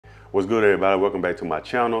What's good, everybody? Welcome back to my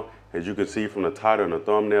channel. As you can see from the title and the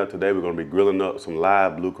thumbnail, today we're going to be grilling up some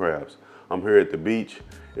live blue crabs. I'm here at the beach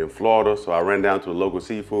in Florida, so I ran down to the local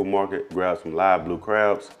seafood market, grabbed some live blue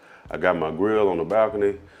crabs. I got my grill on the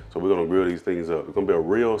balcony, so we're going to grill these things up. It's going to be a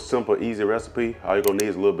real simple, easy recipe. All you're going to need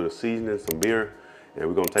is a little bit of seasoning, some beer, and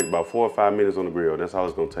we're going to take about 4 or 5 minutes on the grill. That's all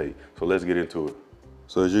it's going to take. So let's get into it.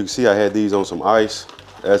 So as you can see, I had these on some ice.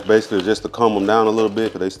 That's basically just to calm them down a little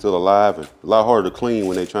bit because they still alive and a lot harder to clean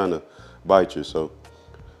when they're trying to bite you. So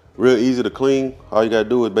real easy to clean. All you gotta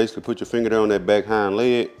do is basically put your finger down on that back hind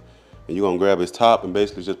leg and you're gonna grab his top and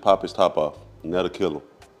basically just pop his top off and that'll kill him.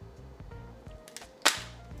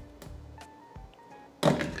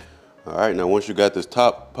 All right, now once you got this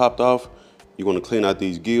top popped off, you're gonna clean out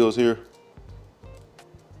these gills here.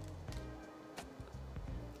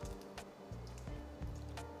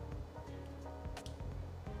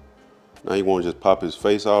 Now you wanna just pop his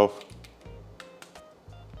face off.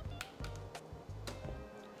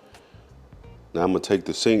 Now I'm gonna take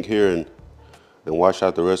the sink here and wash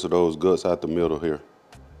out the rest of those guts out the middle here.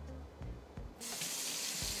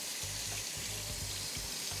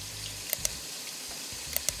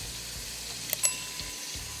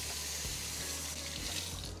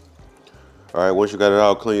 All right, once you got it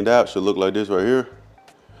all cleaned out, it should look like this right here.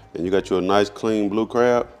 And you got you a nice clean blue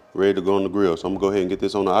crab ready to go on the grill. So I'm gonna go ahead and get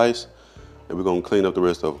this on the ice and we're gonna clean up the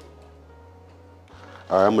rest of them.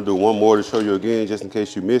 All right, I'm gonna do one more to show you again, just in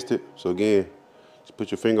case you missed it. So again, just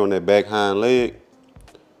put your finger on that back hind leg,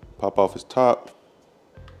 pop off his top.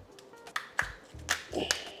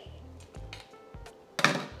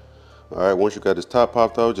 All right, once you got his top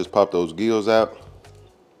popped off, just pop those gills out.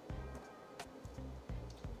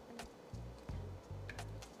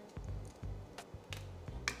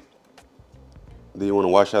 Then you wanna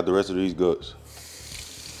wash out the rest of these guts.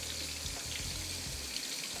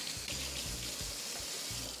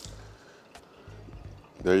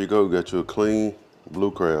 There you go, got you a clean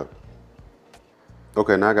blue crab.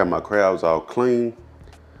 Okay, now I got my crabs all clean.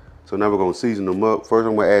 So now we're gonna season them up. First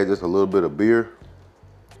I'm gonna add just a little bit of beer.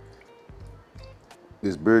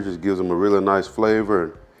 This beer just gives them a really nice flavor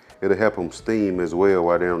and it'll help them steam as well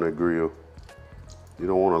while they're on that grill. You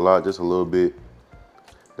don't want a lot, just a little bit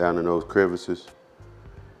down in those crevices.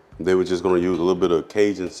 And then we're just gonna use a little bit of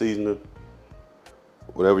Cajun seasoning.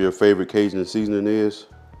 Whatever your favorite Cajun seasoning is,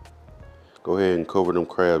 go ahead and cover them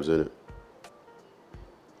crabs in it.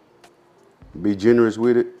 Be generous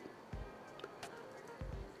with it.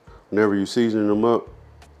 Whenever you're seasoning them up.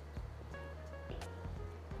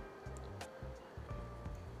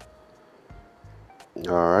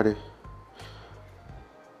 Alrighty.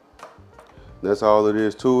 That's all it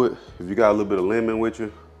is to it. If you got a little bit of lemon with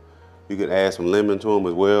you, you could add some lemon to them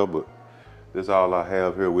as well, but that's all I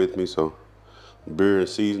have here with me. So beer and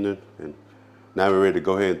seasoning, and now we're ready to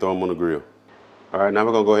go ahead and throw them on the grill. All right, now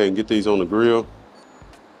we're gonna go ahead and get these on the grill.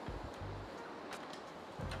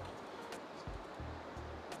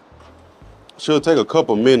 Should take a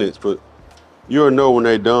couple minutes, but you'll know when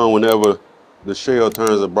they're done whenever the shell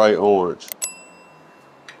turns a bright orange.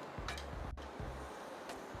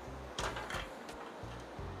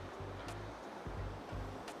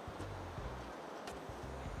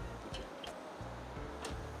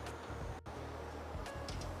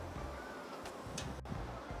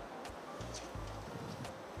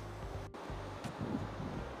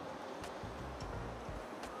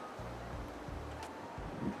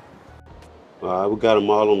 All right, we got them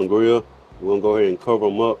all on the grill. We're gonna go ahead and cover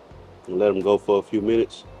them up and let them go for a few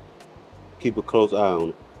minutes. Keep a close eye on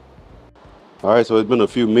it. All right, so it's been a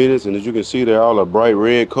few minutes, and as you can see, they're all a bright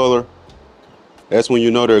red color. That's when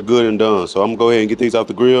you know they're good and done. So I'm gonna go ahead and get these off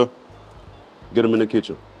the grill, get them in the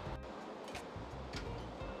kitchen.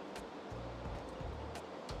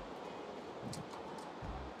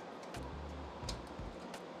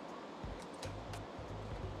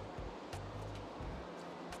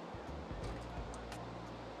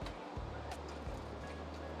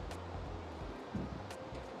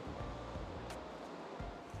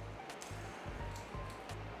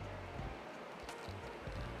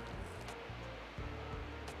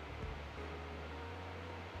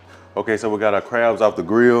 Okay, so we got our crabs off the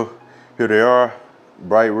grill. Here they are,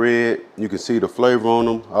 bright red. You can see the flavor on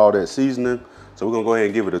them, all that seasoning. So we're gonna go ahead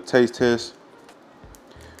and give it a taste test.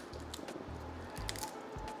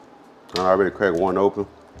 I already cracked one open.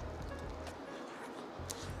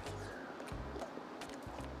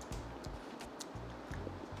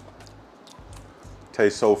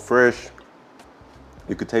 Tastes so fresh.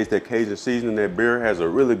 You can taste that Cajun seasoning. That beer has a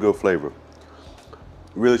really good flavor.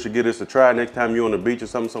 You really should give this a try. Next time you're on the beach or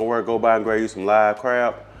something somewhere, go by and grab you some live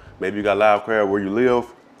crab. Maybe you got live crab where you live,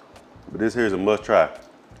 but this here is a must try.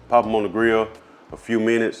 pop them on the grill, a few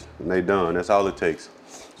minutes, and they done. That's all it takes.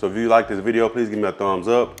 So if you like this video, please give me a thumbs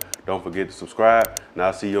up. Don't forget to subscribe, and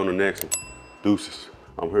I'll see you on the next one. Deuces.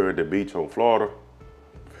 I'm here at the beach on Florida.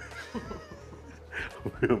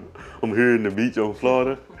 I'm here in the beach on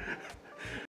Florida.